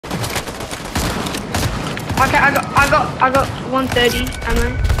Okay, I got 130 ammo.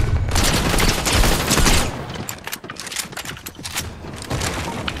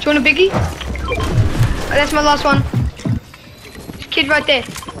 Do you want a biggie? Oh, that's my last one. This kid right there.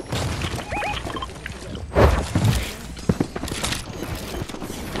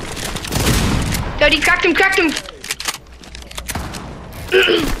 Dirty, cracked him, cracked him.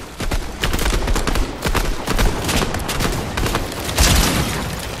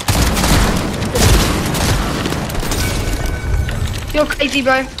 You're crazy,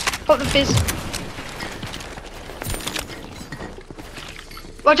 bro. Pop the fizz.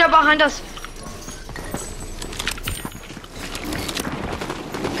 Watch out behind us.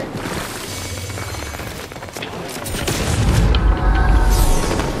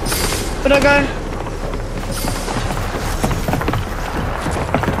 Where'd I go?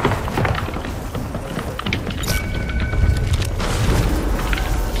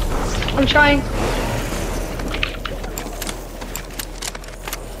 I'm trying.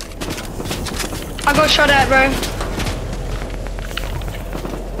 I got shot at, bro.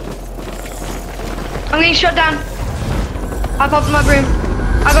 I'm getting shot down. I popped my broom.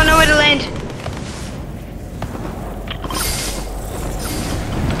 I got nowhere to land.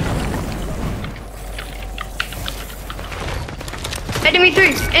 Enemy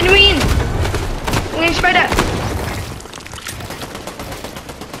through. Enemy in. I'm getting spread out.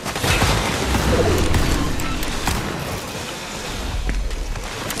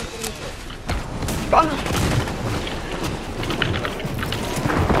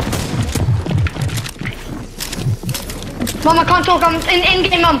 Mom, I can't talk. I'm in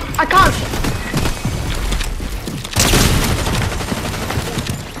game, Mom. I can't.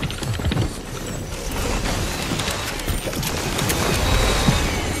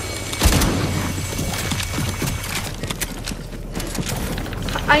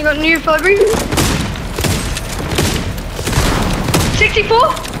 I got new February.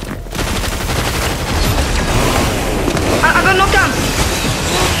 64. I got knocked down.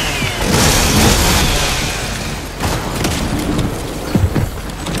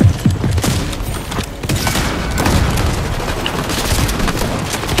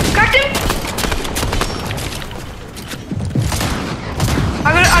 Cracked him. I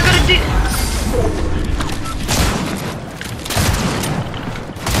gotta do.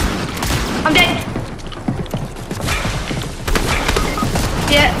 I'm dead.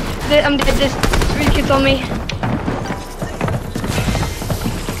 Yeah, I'm dead. There's 3 kids on me.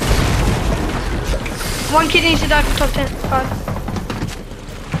 1 kid needs to die for top 10. 5.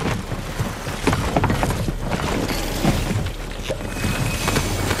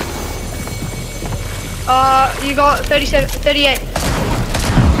 You got 37, 38.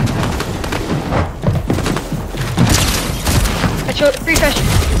 That's your refresh.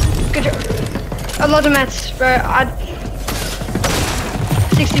 Good job. A lot of mats, bro.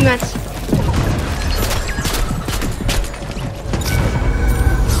 60 mats.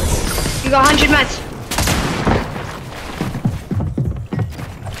 You got 100 mats.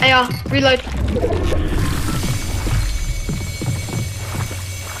 AR, reload.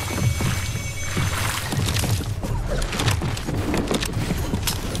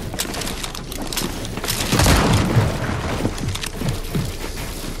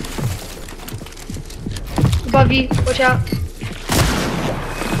 Above you, watch out.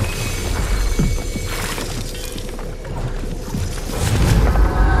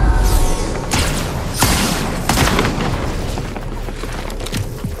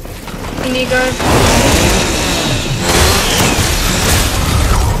 Go.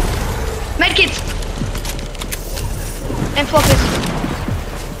 Medkits and floppers.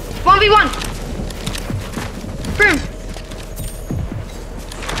 1v1. Broom.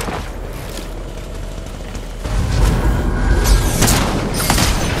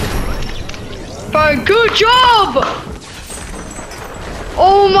 Bro, good job.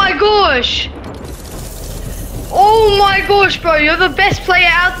 Oh my gosh. Oh my gosh, bro, you're the best player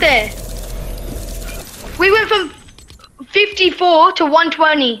out there. We went from 54 to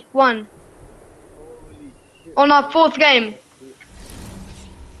 121 on our 4th game.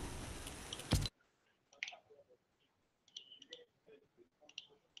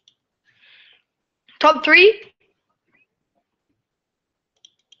 Top 3?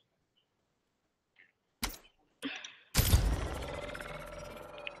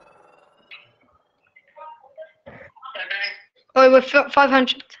 Oh, we're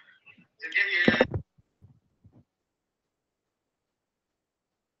 500.